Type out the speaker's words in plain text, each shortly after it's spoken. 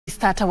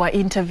start our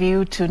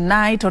interview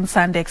tonight on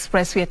Sunday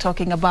Express, we are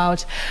talking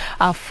about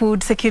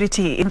food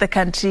security in the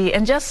country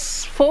and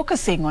just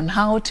focusing on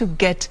how to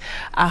get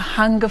a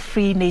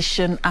hunger-free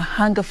nation, a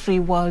hunger-free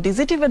world. Is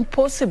it even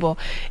possible?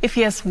 If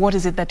yes, what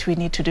is it that we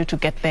need to do to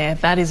get there?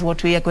 That is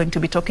what we are going to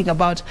be talking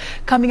about,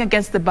 coming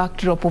against the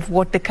backdrop of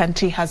what the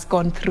country has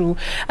gone through.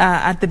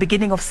 At the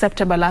beginning of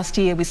September last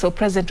year, we saw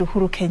President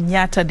Uhuru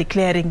Kenyatta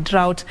declaring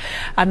drought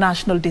a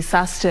national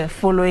disaster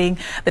following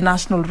the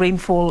National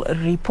Rainfall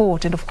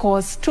Report. And of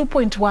course,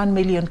 2.1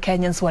 million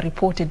Kenyans were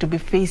reported to be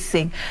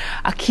facing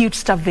acute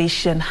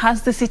starvation.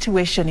 Has the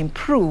situation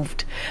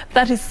improved?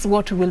 That is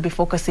what we will be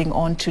focusing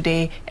on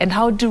today. And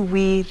how do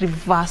we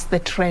reverse the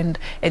trend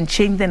and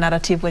change the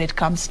narrative when it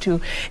comes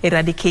to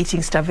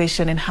eradicating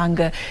starvation and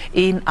hunger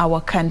in our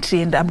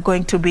country? And I'm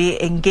going to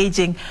be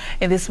engaging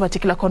in this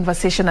particular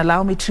conversation.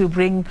 Allow me to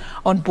bring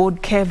on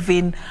board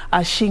Kevin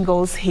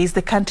Shingles. He's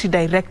the Country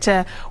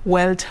Director,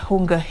 World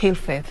Hunger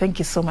Hilfe. Thank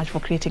you so much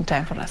for creating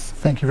time for us.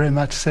 Thank you very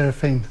much,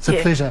 Seraphine. It's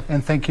a pleasure,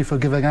 and thank you for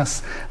giving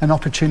us an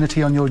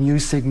opportunity on your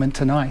news segment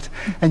tonight.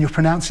 And your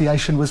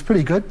pronunciation was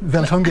pretty good,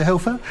 World Hunger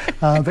Hilfe,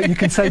 but you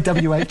can say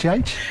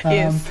WHH.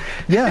 Yes.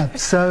 Yeah,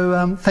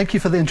 so thank you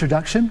for the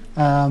introduction.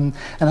 And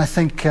I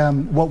think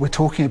what we're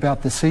talking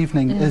about this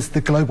evening is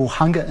the Global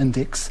Hunger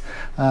Index,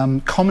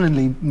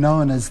 commonly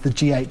known as the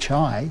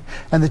GHI.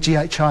 And the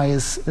GHI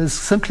is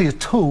simply a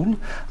tool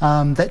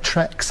that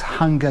tracks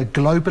hunger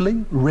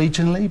globally,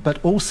 regionally,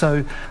 but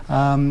also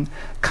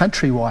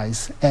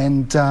country-wise.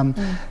 And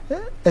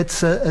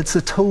it's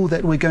a tool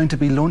that we're going to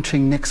be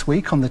launching next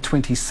week on the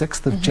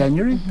 26th of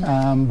January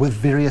with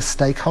various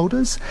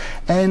stakeholders,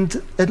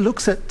 and it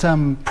looks at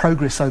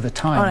progress over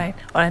time. All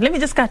right. Let me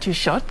just cut you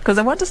short, because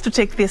I want us to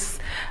take this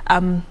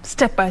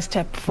step by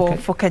step for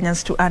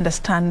Kenyans to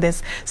understand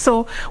this.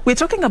 So we're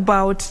talking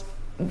about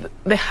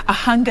a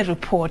hunger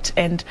report,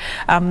 and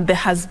there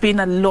has been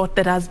a lot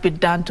that has been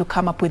done to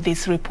come up with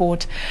this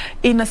report.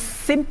 In a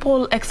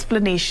simple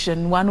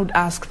explanation, one would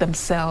ask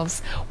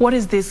themselves, what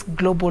is this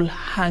Global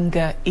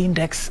Hunger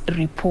Index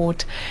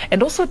report?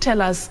 And also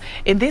tell us,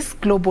 in this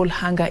Global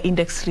Hunger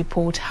Index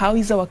report, how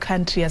is our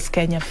country as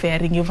Kenya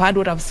faring? You've heard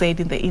what I've said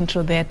in the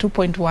intro there,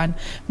 2.1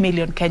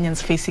 million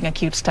Kenyans facing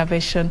acute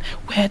starvation.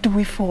 Where do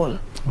we fall?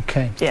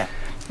 Okay. Yeah.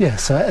 Yeah,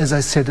 so as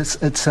I said, it's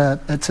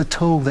a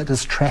tool that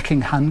is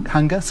tracking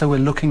hunger. So we're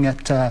looking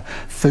at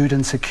food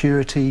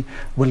insecurity,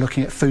 we're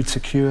looking at food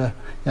secure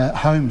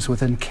homes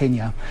within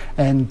Kenya.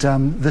 And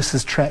this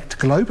is tracked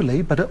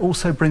globally, but it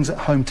also brings it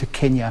home to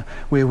Kenya,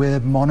 where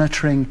we're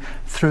monitoring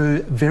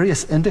through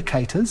various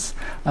indicators.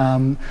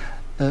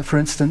 For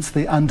instance,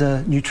 the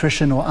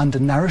undernutrition or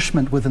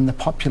undernourishment within the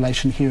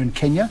population here in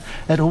Kenya.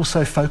 It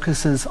also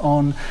focuses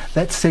on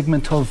that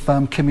segment of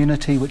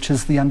community which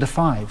is the under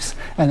fives,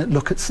 and it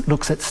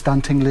looks at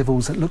stunting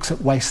levels, it looks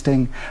at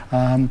wasting,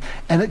 and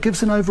it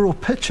gives an overall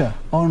picture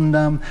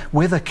on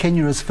whether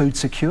Kenya is food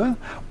secure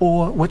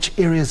or which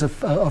areas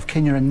of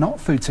Kenya are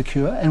not food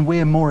secure, and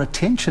where more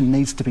attention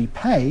needs to be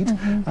paid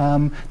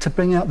to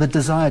bring out the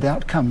desired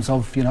outcomes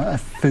of a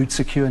food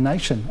secure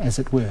nation, as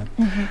it were.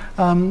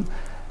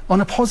 On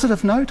a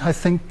positive note, I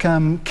think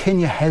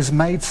Kenya has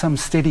made some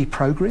steady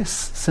progress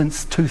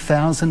since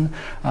 2000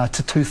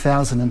 to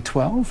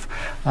 2012,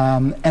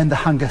 and the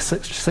hunger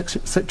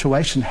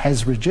situation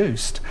has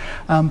reduced.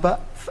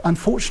 But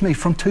unfortunately,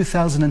 from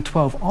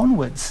 2012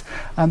 onwards,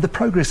 the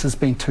progress has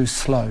been too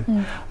slow.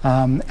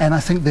 And I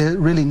think there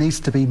really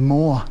needs to be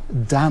more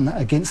done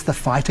against the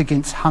fight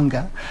against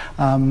hunger,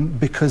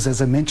 because,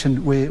 as I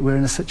mentioned, we're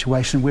in a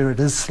situation where it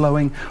is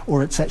slowing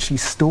or it's actually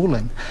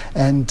stalling.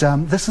 And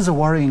this is a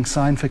worrying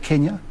sign for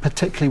Kenya,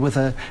 particularly with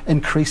an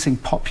increasing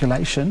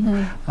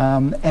population.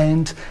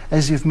 And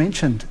as you've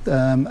mentioned,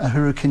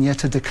 Uhuru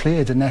Kenyatta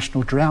declared a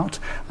national drought,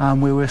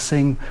 where we're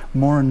seeing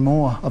more and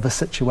more of a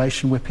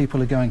situation where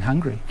people are going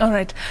hungry. All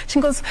right.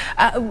 Shingles,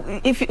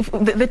 if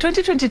the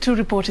 2022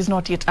 report is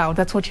not yet out,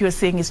 that's what you are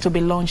saying is to be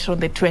launched on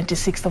the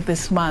 26th of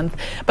this month.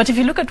 But if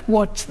you look at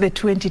what the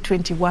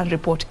 2021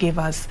 report gave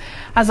us,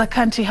 as a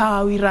country,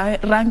 how are we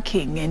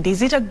ranking? And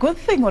is it a good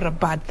thing or a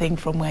bad thing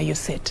from where you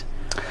sit?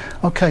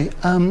 Okay,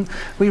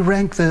 we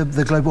rank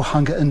the Global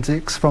Hunger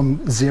Index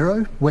from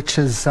 0, which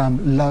is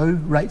low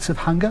rates of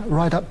hunger,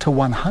 right up to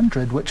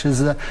 100, which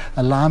is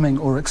alarming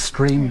or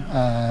extreme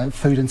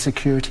food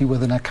insecurity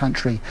within a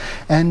country.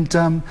 And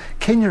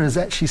Kenya is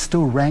actually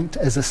still ranked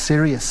as a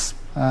serious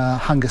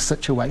hunger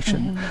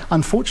situation.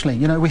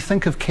 Unfortunately, we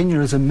think of Kenya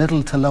as a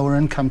middle to lower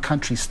income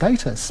country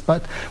status,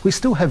 but we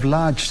still have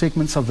large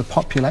segments of the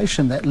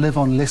population that live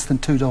on less than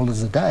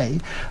 $2 a day,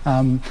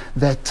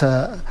 that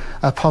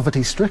are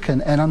poverty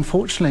stricken, and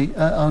unfortunately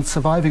are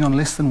surviving on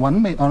less than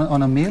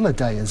on a meal a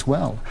day as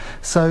well.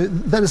 So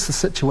that is the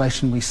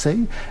situation we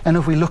see. And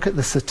if we look at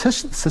the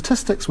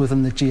statistics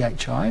within the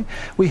GHI,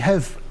 we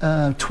have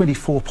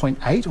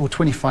 24.8 or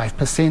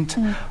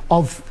 25%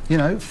 of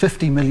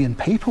 50 million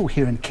people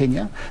here in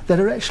Kenya that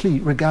are actually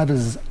regarded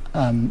as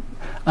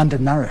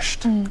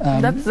undernourished.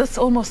 That's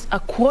almost a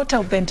quarter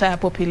of the entire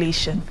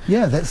population.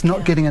 Yeah, that's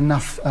not getting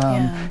enough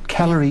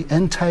calorie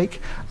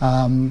intake.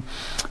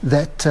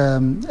 That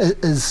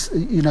is,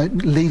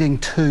 leading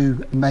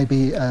to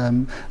maybe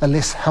a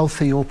less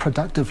healthy or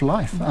productive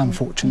life,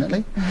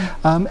 unfortunately.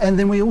 And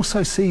then we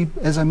also see,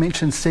 as I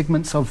mentioned,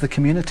 segments of the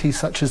community,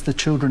 such as the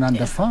children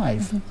under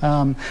 5,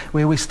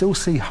 where we still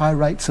see high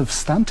rates of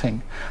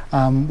stunting,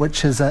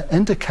 which is an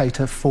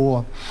indicator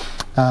for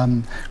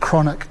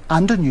chronic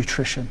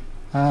undernutrition.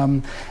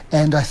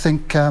 And I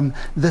think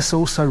this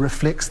also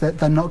reflects that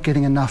they're not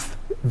getting enough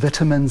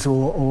vitamins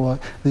or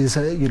there's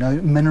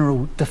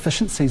mineral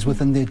deficiencies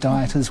within their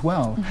diet as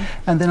well.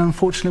 And then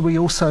unfortunately we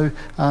also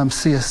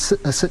see a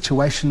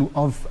situation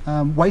of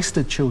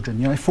wasted children.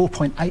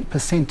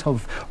 4.8%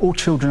 of all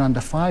children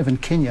under 5 in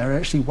Kenya are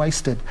actually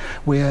wasted,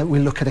 where we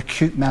look at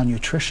acute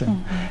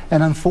malnutrition.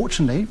 And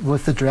unfortunately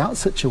with the drought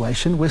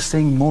situation we're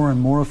seeing more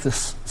and more of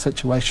this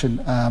situation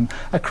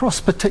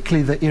across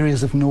particularly the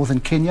areas of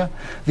northern Kenya,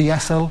 the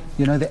ASAL,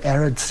 the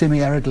arid,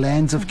 semi-arid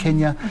lands of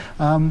Kenya.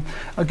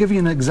 I'll give you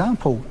an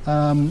example.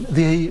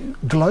 The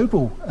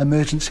global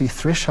emergency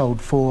threshold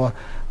for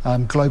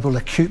global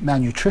acute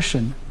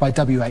malnutrition by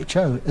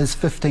WHO is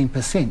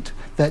 15%.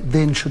 That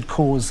then should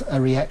cause a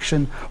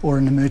reaction or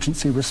an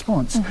emergency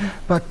response.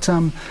 But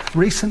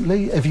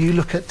recently, if you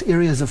look at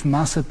areas of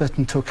Marsabit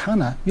and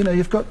Turkana,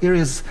 you've got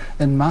areas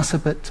in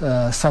Marsabit,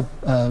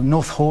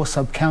 North Hore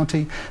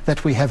sub-county,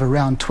 that we have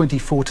around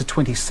 24 to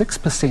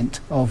 26%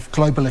 of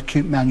global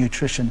acute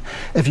malnutrition.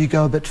 If you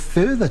go a bit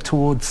further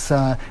towards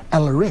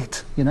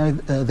Alaret,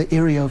 the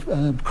area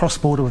of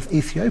cross-border with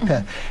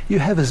Ethiopia, you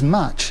have as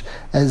much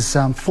as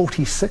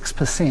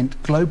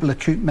 46% global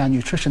acute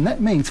malnutrition.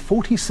 That means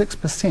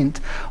 46%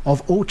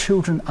 of all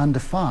children under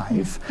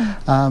 5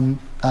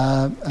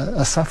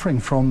 are suffering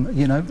from,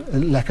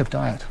 lack of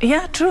diet.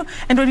 Yeah, true.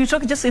 And when you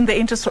talk, just in the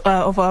interest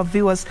of our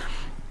viewers,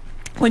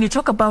 when you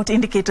talk about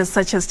indicators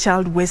such as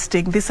child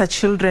wasting, these are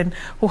children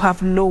who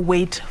have low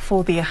weight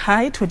for their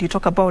height. When you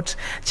talk about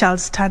child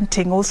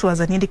stunting, also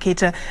as an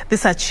indicator,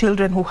 these are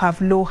children who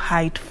have low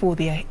height for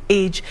their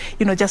age.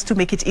 Just to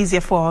make it easier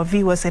for our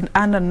viewers, and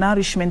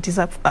undernourishment is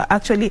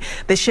actually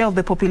the share of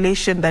the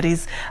population that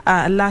is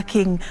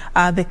lacking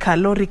the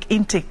caloric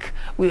intake.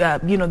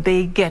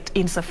 They get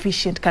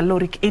insufficient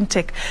caloric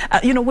intake.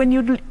 When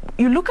you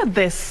look at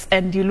this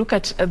and you look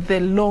at the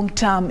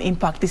long-term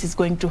impact this is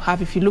going to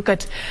have, if you look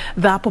at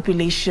the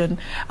population,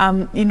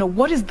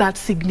 what is that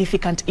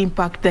significant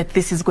impact that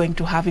this is going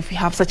to have if you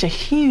have such a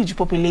huge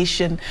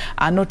population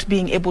not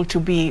being able to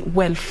be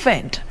well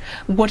fed?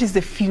 What is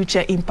the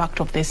future impact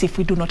of this if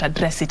we do not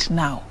address it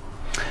now?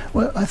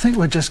 Well, I think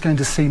we're just going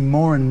to see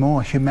more and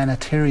more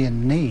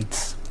humanitarian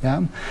needs.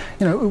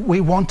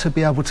 We want to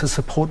be able to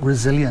support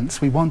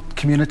resilience. We want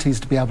communities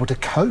to be able to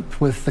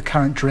cope with the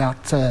current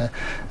drought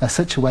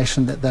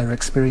situation that they're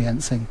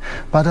experiencing.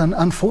 But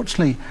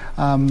unfortunately,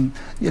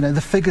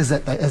 the figures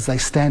that as they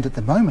stand at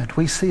the moment,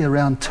 we see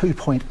around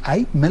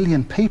 2.8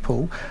 million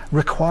people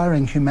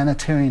requiring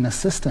humanitarian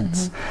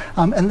assistance.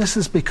 And this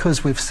is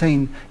because we've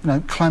seen,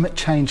 climate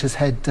change has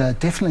had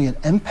definitely an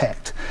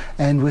impact,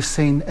 and we've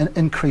seen an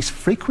increased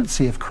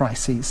frequency of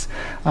crises.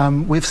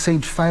 We've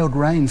seen failed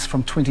rains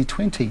from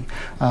 2020.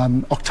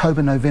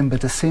 October, November,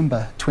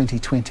 December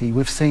 2020.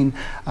 We've seen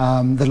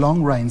the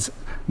long rains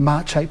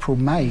March, April,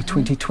 May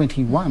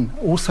 2021,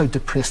 also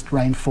depressed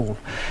rainfall.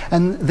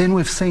 And then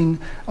we've seen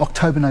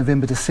October,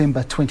 November,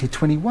 December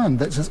 2021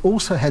 that has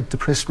also had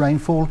depressed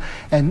rainfall,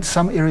 and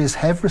some areas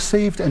have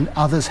received and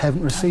others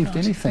haven't received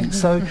anything.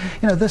 So,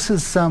 this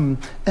is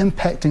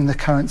impacting the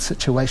current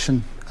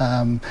situation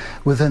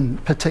within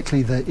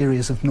particularly the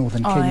areas of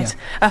northern Kenya.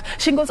 Right.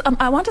 Shingles,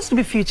 I want us to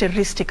be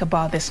futuristic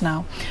about this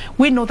now.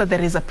 We know that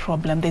there is a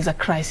problem, there's a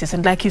crisis,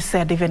 and like you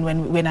said, even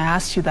when I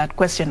asked you that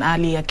question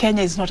earlier,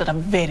 Kenya is not at a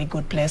very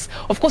good place.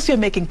 Of course, we are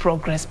making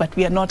progress, but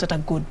we are not at a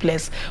good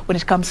place when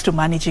it comes to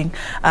managing,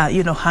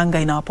 hunger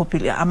in our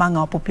among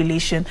our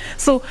population.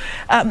 So,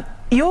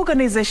 your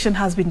organization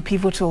has been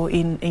pivotal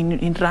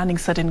in running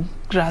certain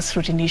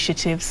grassroots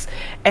initiatives,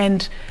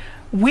 and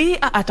we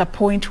are at a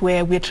point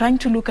where we're trying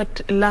to look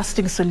at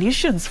lasting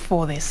solutions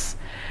for this.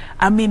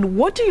 I mean,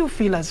 what do you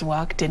feel has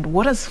worked and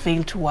what has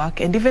failed to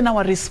work? And even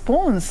our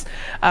response,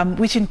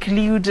 which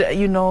include,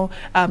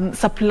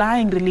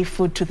 supplying relief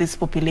food to these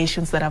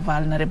populations that are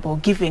vulnerable,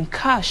 giving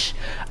cash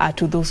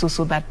to those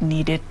also that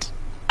need it.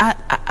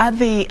 Are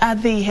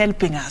they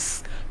helping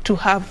us to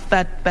have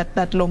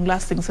that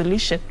long-lasting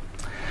solution?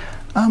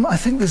 I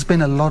think there's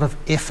been a lot of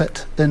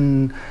effort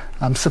in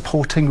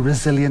supporting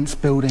resilience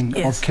building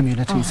of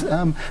communities,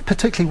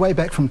 particularly way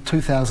back from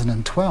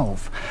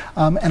 2012.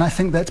 And I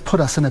think that's put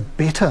us in a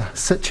better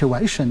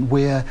situation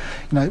where,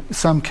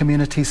 some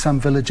communities, some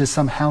villages,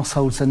 some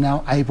households are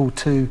now able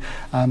to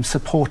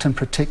support and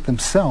protect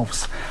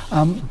themselves.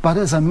 But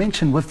as I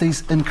mentioned, with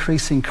these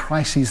increasing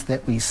crises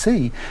that we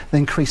see, the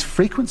increased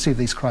frequency of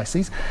these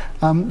crises,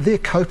 their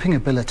coping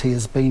ability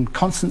has been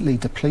constantly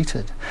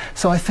depleted.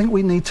 So I think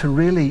we need to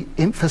really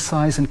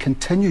emphasize and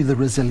continue the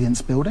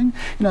resilience building.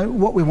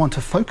 what we want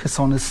to focus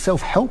on is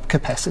self-help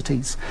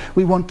capacities.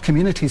 We want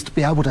communities to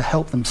be able to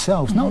help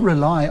themselves, not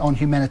rely on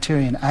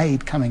humanitarian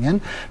aid coming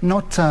in,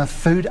 not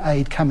food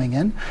aid coming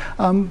in.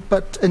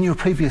 But in your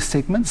previous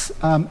segments,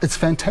 it's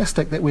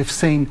fantastic that we've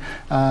seen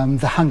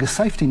the hunger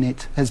safety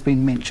net has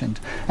been mentioned,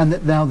 and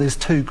that now there's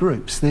two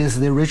groups. There's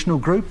the original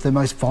group, the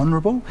most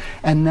vulnerable,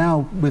 and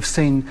now we've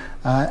seen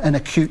an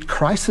acute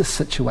crisis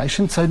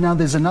situation. So now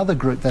there's another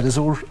group that is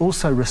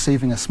also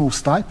receiving a small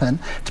stipend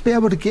to be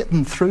able to get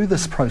them through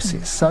this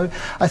process. So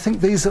I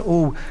think these are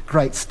all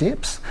great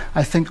steps.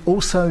 I think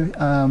also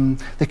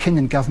the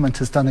Kenyan government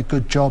has done a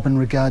good job in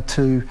regard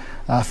to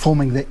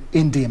forming the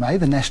NDMA,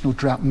 the National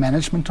Drought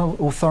Management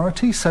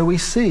Authority. So we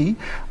see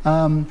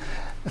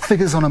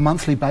figures on a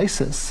monthly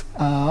basis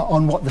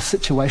on what the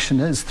situation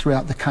is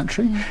throughout the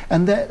country,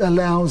 and that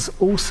allows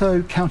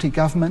also county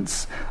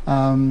governments,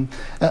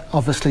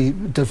 obviously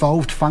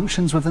devolved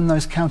functions within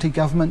those county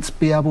governments,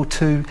 be able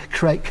to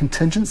create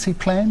contingency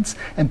plans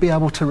and be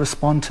able to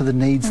respond to the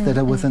needs that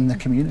are within the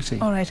community.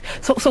 All right.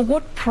 So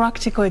what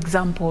practical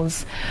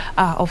examples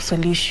of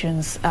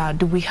solutions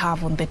do we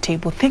have on the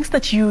table? Things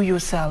that you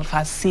yourself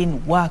have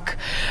seen work.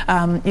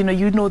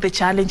 You know the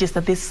challenges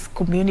that these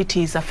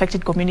communities,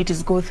 affected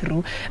communities, go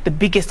through. The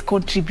biggest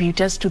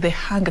contributors to the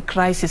hunger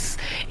crisis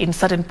in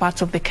certain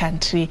parts of the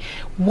country.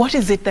 What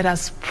is it that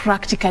has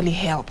practically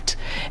helped,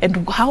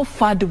 and how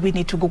far do we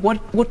need to go?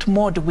 What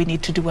more do we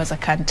need to do as a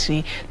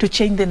country to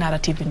change the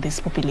narrative in these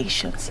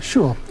populations?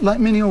 Sure. Like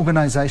many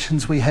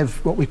organisations, we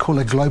have what we call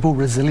a global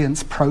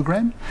resilience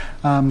program.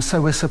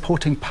 So we're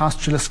supporting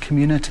pastoralist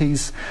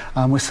communities.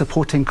 We're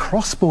supporting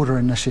cross-border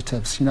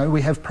initiatives. You know,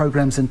 we have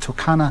programs in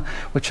Turkana,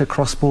 which are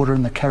cross-border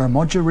in the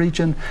Karamoja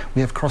region.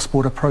 We have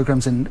cross-border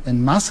programs in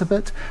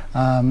Marsabit,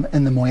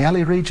 in the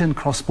Moyale region,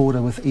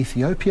 cross-border with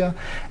Ethiopia.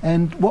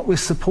 And what we're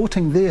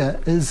supporting there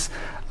is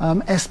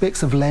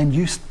aspects of land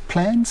use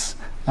plans.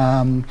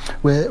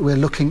 We're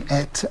looking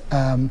at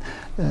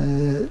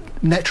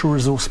natural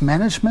resource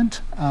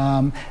management,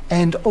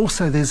 and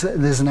also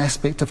there's an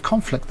aspect of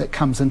conflict that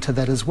comes into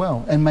that as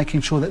well, and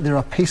making sure that there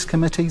are peace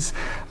committees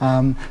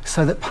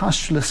so that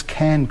pastoralists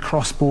can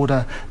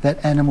cross-border,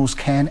 that animals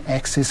can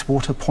access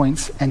water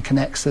points and can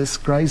access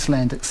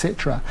grazeland,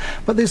 etc.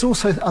 But there's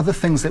also other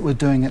things that we're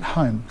doing at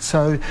home.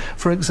 So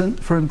for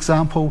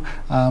example,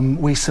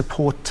 we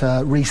support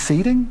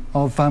reseeding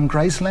of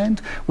grazeland.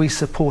 We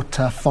support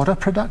fodder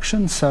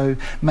production, so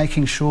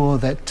making sure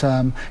that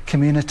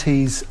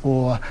communities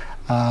or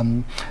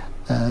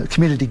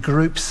community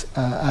groups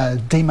are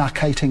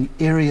demarcating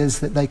areas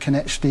that they can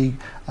actually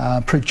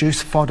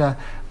produce fodder,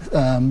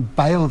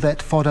 bale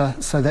that fodder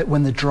so that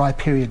when the dry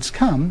periods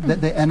come,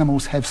 that their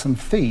animals have some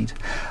feed.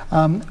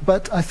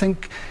 But I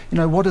think,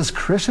 what is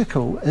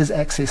critical is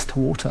access to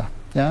water.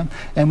 Yeah,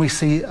 and we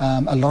see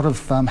a lot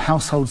of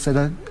households that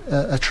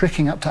are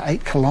trekking up to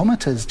 8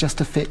 kilometres just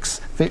to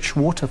fetch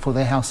water for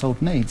their household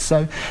needs.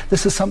 So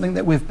this is something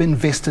that we've been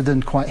invested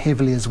in quite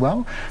heavily as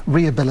well.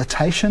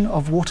 Rehabilitation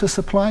of water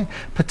supply,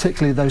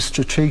 particularly those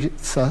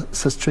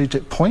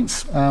strategic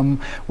points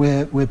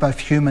where both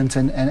humans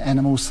and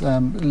animals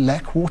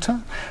lack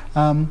water.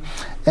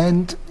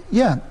 And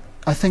yeah,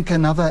 I think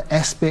another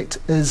aspect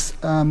is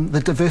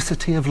the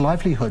diversity of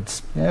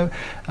livelihoods.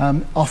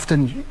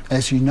 Often,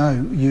 as you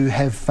know, you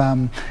have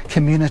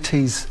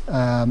communities,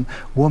 pregnant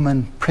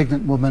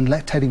women,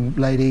 lactating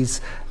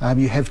ladies,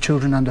 you have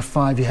children under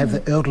 5, you have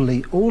the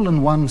elderly, all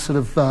in one sort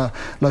of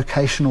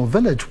location or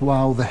village,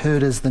 while the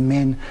herders, the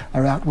men,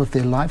 are out with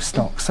their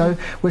livestock. So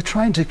we're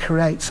trying to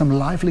create some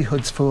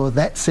livelihoods for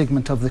that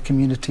segment of the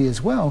community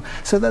as well,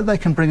 so that they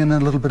can bring in a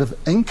little bit of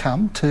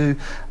income to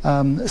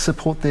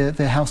support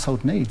their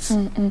household needs.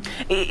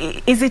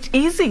 Is it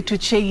easy to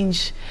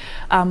change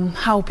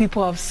how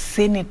people have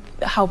seen it,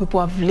 how people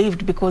have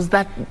lived? Because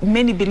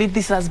many believe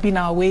this has been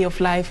our way of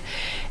life.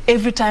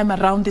 Every time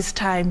around this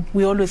time,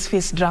 we always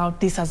face drought.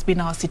 This has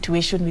been our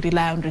situation. We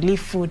rely on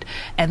relief food,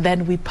 and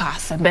then we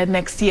pass. And then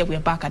next year, we're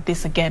back at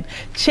this again.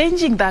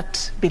 Changing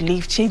that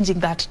belief, changing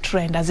that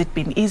trend, has it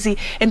been easy?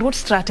 And what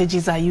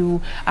strategies are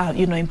you,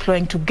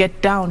 employing to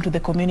get down to the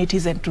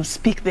communities and to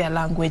speak their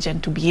language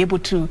and to be able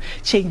to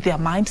change their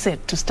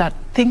mindset, to start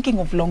thinking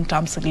of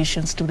long-term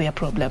solutions to their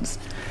problems?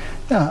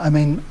 Yeah, I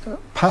mean,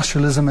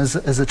 pastoralism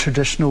is a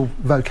traditional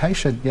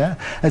vocation, yeah?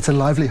 It's a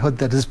livelihood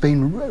that has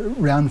been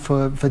around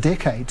for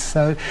decades.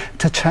 So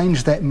to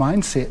change that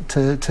mindset,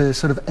 to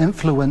sort of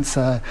influence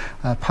a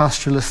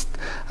pastoralist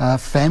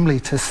family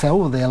to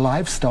sell their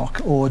livestock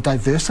or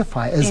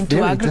diversify is into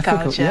very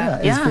agriculture. difficult. Yeah,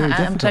 it's very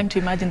difficult. I'm trying to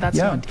imagine that's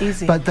not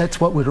easy. But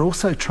that's what we're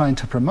also trying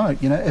to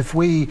promote. If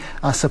we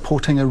are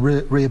supporting a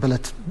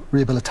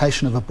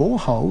rehabilitation of a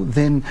borehole,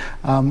 then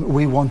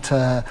we want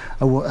a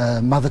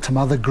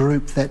mother-to-mother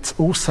group that's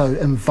also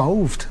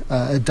involved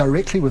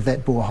directly with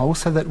that borehole,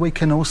 so that we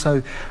can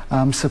also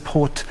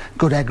support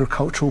good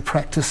agricultural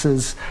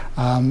practices,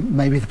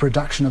 maybe the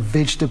production of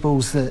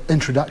vegetables, the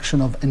introduction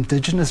of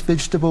indigenous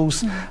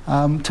vegetables,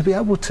 to be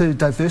able to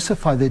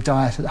diversify their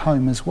diet at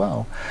home as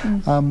well.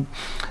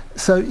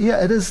 So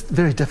yeah, it is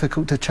very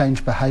difficult to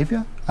change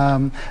behaviour.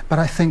 But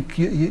I think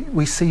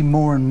we see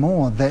more and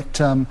more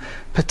that,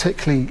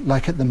 particularly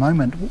like at the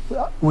moment,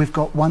 we've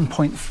got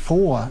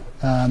 1.4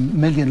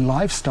 million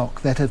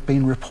livestock that have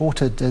been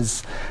reported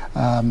as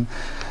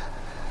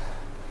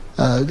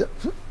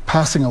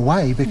passing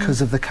away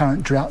because of the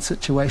current drought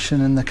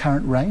situation and the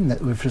current rain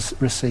that we've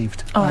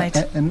received. All right.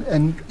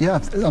 And yeah,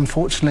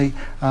 unfortunately,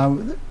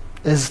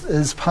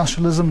 is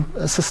pastoralism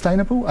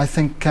sustainable? I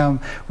think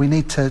we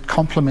need to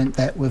complement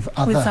that with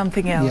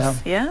something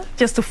else, yeah?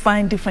 Just to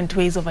find different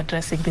ways of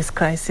addressing this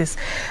crisis.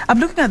 I'm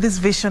looking at this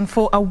vision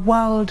for a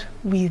world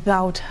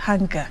without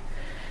hunger.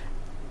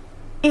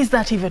 Is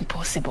that even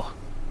possible?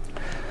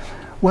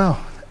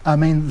 Well, I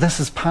mean,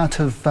 this is part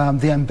of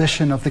the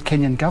ambition of the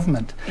Kenyan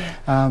government,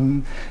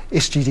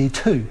 SGD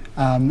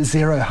 2,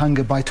 zero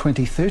hunger by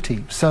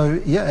 2030. So,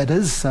 yeah, it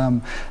is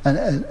an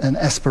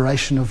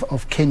aspiration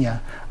of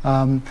Kenya.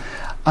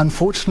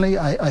 Unfortunately,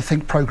 I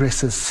think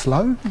progress is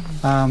slow,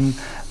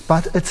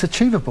 but it's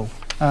achievable.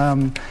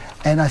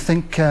 And I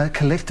think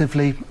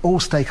collectively all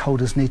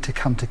stakeholders need to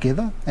come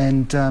together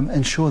and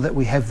ensure that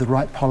we have the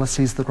right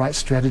policies, the right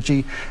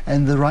strategy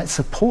and the right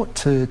support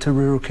to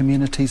rural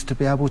communities to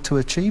be able to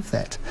achieve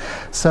that.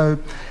 So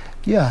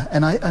yeah,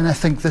 and I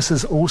think this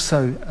is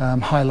also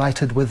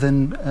highlighted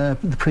within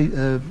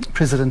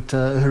President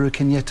Uhuru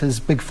Kenyatta's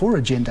Big Four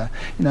agenda.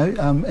 You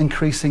know,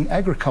 increasing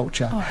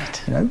agriculture.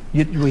 Right. You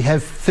know, we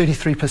have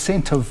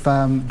 33%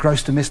 of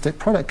gross domestic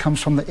product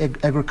comes from the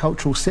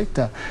agricultural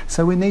sector.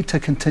 So we need to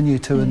continue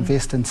to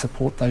invest and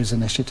support those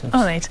initiatives.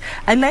 All right.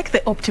 I like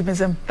the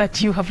optimism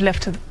that you have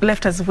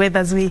left us with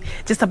as we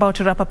just about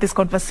to wrap up this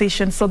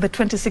conversation. So the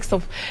 26th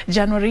of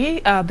January,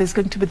 there's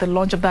going to be the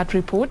launch of that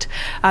report,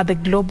 the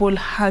Global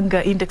Hunger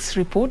Index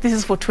report. This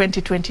is for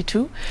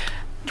 2022.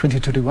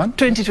 2021.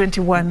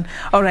 2021.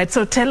 All right.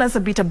 So tell us a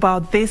bit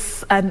about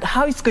this and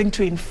how it's going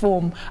to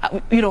inform,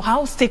 you know,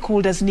 how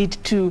stakeholders need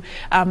to,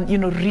 you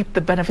know, reap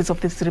the benefits of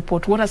this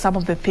report. What are some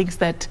of the things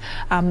that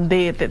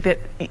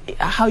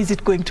how is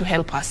it going to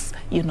help us,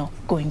 you know,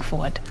 going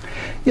forward?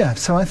 Yeah.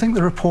 So I think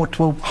the report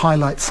will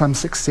highlight some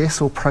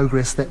success or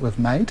progress that we've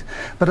made,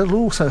 but it'll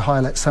also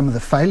highlight some of the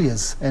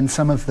failures and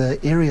some of the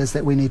areas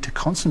that we need to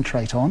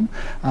concentrate on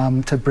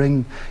to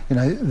bring, you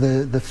know,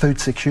 the food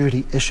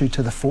security issue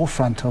to the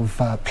forefront of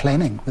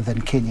planning within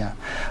Kenya.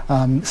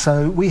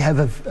 So we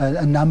have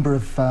a number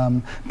of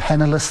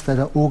panellists that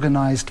are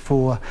organised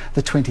for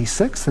the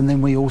 26th, and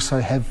then we also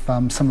have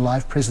some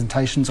live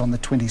presentations on the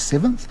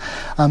 27th.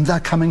 They're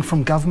coming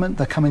from government,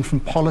 they're coming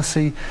from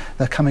policy,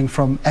 they're coming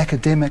from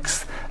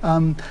academics,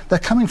 they're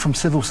coming from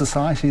civil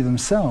society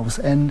themselves,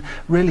 and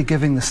really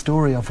giving the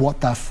story of what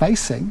they're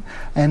facing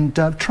and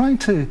trying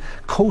to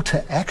call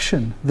to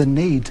action the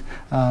need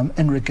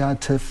in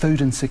regard to food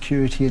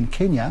insecurity in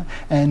Kenya,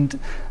 and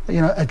you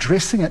know,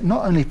 addressing it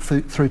not only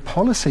through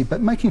policy,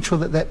 but making sure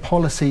that that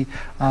policy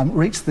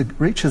reaches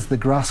the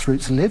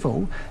grassroots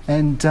level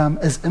and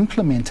is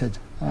implemented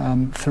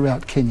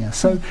throughout Kenya.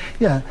 So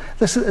yeah,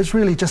 this is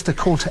really just a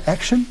call to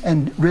action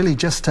and really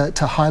just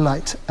to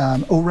highlight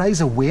or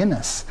raise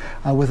awareness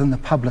within the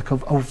public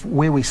of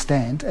where we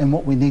stand and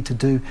what we need to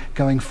do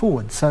going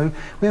forward. So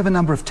we have a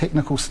number of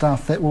technical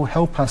staff that will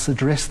help us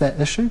address that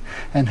issue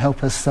and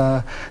help us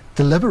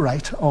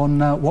deliberate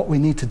on what we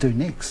need to do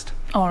next.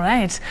 All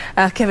right.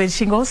 Kevin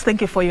Shingles,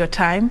 thank you for your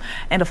time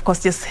and, of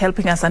course, just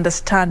helping us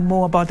understand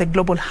more about the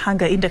Global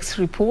Hunger Index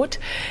report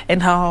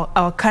and how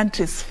our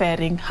country is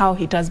faring, how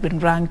it has been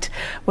ranked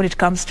when it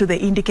comes to the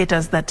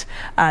indicators that,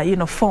 you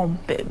know, form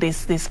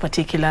this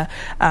particular,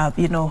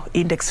 you know,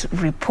 index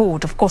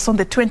report. Of course, on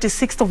the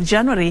 26th of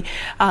January,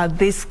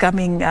 this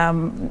coming,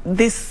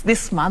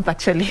 this month,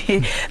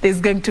 actually, there's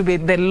going to be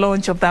the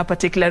launch of that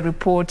particular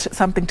report,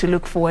 something to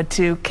look forward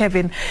to.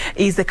 Kevin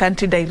is the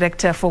country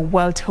director for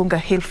World Hunger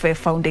Hilfe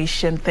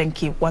Foundation.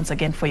 Thank you once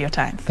again for your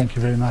time. Thank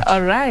you very much.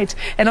 All right.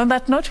 And on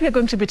that note, we are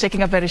going to be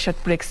taking a very short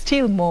break.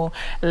 Still more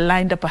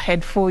lined up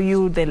ahead for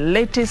you. The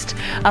latest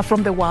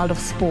from the world of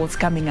sports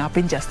coming up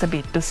in just a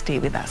bit. Do stay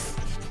with us.